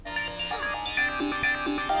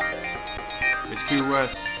It's Q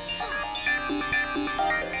West.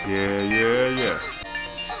 Yeah, yeah, yeah.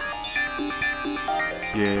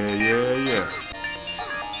 Yeah, yeah, yeah.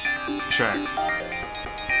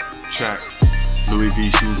 Check. Louis V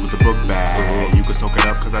shoes with a book bag. You can soak it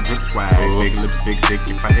up cause I drip swag. Big lips, big dick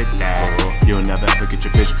if I hit that. You'll never ever get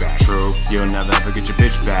your bitch back. True. You'll never ever get your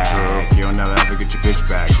bitch back. You'll never ever get your bitch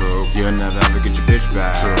back. True. You'll never ever get your bitch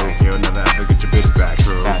back. You'll never ever get your bitch back.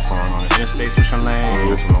 True. Back on the interstate switching lanes.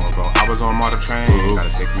 Not so long ago I was on Marta train.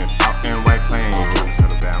 Gotta take me out in white plains. Trying to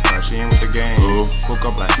settle down, cause she ain't with the game. Woke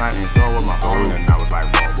up last night and saw with my phone and I was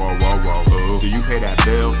like, whoa. Do you pay that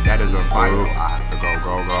bill? That is a vital. I have to go.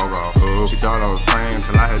 She thought I was praying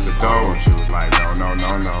till I hit the door and she was like, no.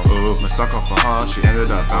 My sucker for her, she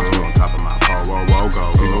ended up bouncing on top of my pole.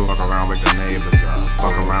 Go. We gon' fuck around, wake the neighbors up.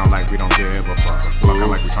 Fuck around like we don't give a fuck. Fucking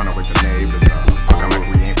like we tryna wake the neighbors up. Fucking like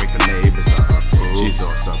we ain't wake the neighbors up. She's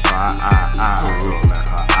all surprised. So let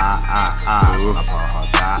her I brought her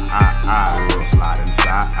thigh. Slide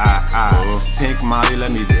inside. Pink Molly,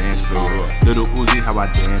 let me dance for you. Little Uzi, how I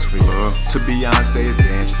dance for you. To Beyonce's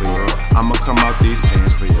dance for you. I'ma come out these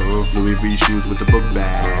pants for you. Louis V shoes with the book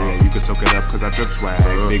bag. You can soak it up cause I drip swag.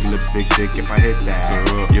 Big lips, big dick if I hit that.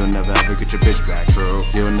 You'll never ever get your bitch back. True.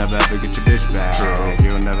 You'll never ever get your bitch back. True.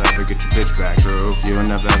 You'll never ever get your bitch back. True. You'll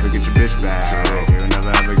never ever get your bitch back. You'll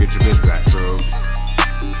never ever get your bitch back. True.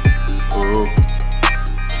 Ooh.